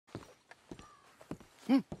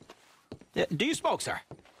Do you smoke, sir?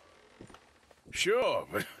 Sure,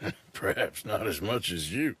 but perhaps not as much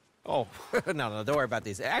as you. Oh, no, don't worry about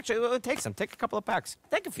these. Actually, well, take some. Take a couple of packs.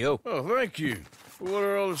 Take a few. Oh, thank you. What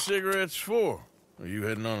are all the cigarettes for? Are you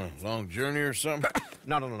heading on a long journey or something?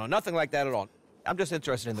 No, nothing like that at all. I'm just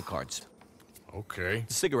interested in the cards. Okay.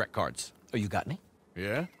 The cigarette cards. Oh, you got any?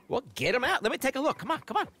 Yeah? Well, get them out. Let me take a look. Come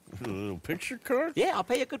on. A little picture card? Yeah, I'll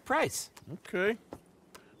pay you a good price. Okay.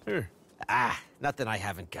 Here. Nothing I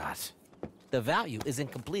haven't got. The value is in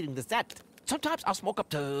completing the set. Sometimes I'll smoke up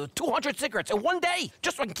to 200 cigarettes in one day,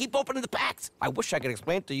 just so I can keep opening the packs. I wish I could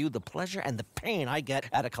explain to you the pleasure and the pain I get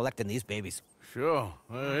out of collecting these babies. Sure.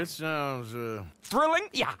 It sounds, Thrilling?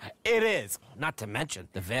 Yeah, it is. Not to mention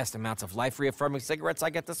the vast amounts of life-reaffirming cigarettes I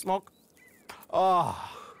get to smoke. Oh,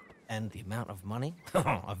 and the amount of money?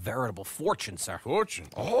 A veritable fortune, sir. Fortune?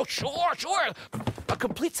 Oh, sure. A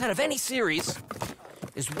complete set of any series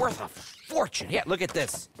is worth a fortune. Yeah, look at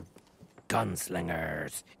this.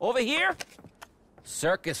 Gunslingers. Over here,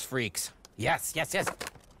 circus freaks. Yes.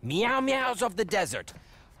 Meow meows of the desert.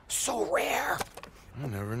 So rare. I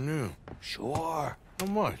never knew. Sure. How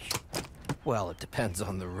much? Well, it depends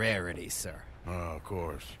on the rarity, sir. Oh, of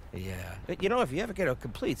course. Yeah. You know, if you ever get a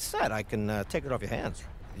complete set, I can take it off your hands.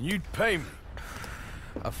 You'd pay me.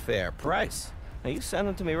 A fair price. Now, you send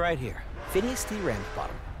them to me right here. Phineas T.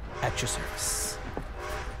 Ramsbottom, at your service.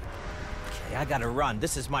 Okay, I gotta run.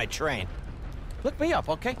 This is my train. Look me up,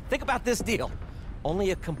 okay? Think about this deal. Only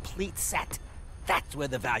a complete set. That's where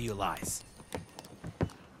the value lies.